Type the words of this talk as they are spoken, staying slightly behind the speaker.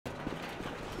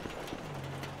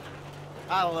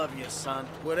I love you, son.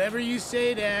 Whatever you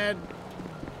say, Dad.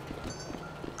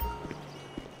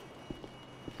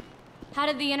 How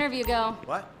did the interview go?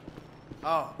 What?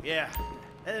 Oh, yeah.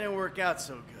 That didn't work out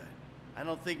so good. I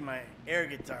don't think my air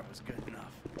guitar was good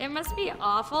enough. It must be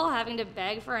awful having to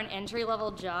beg for an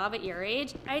entry-level job at your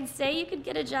age. I'd say you could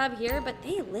get a job here, but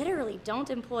they literally don't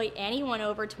employ anyone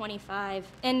over 25,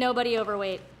 and nobody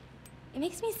overweight. It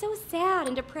makes me so sad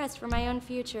and depressed for my own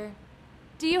future.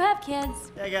 Do you have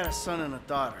kids? I got a son and a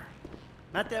daughter.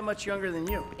 Not that much younger than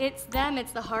you. It's them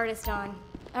it's the hardest on.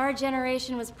 Our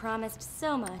generation was promised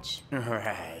so much.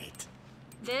 Right.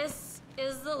 This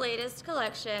is the latest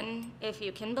collection, if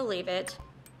you can believe it.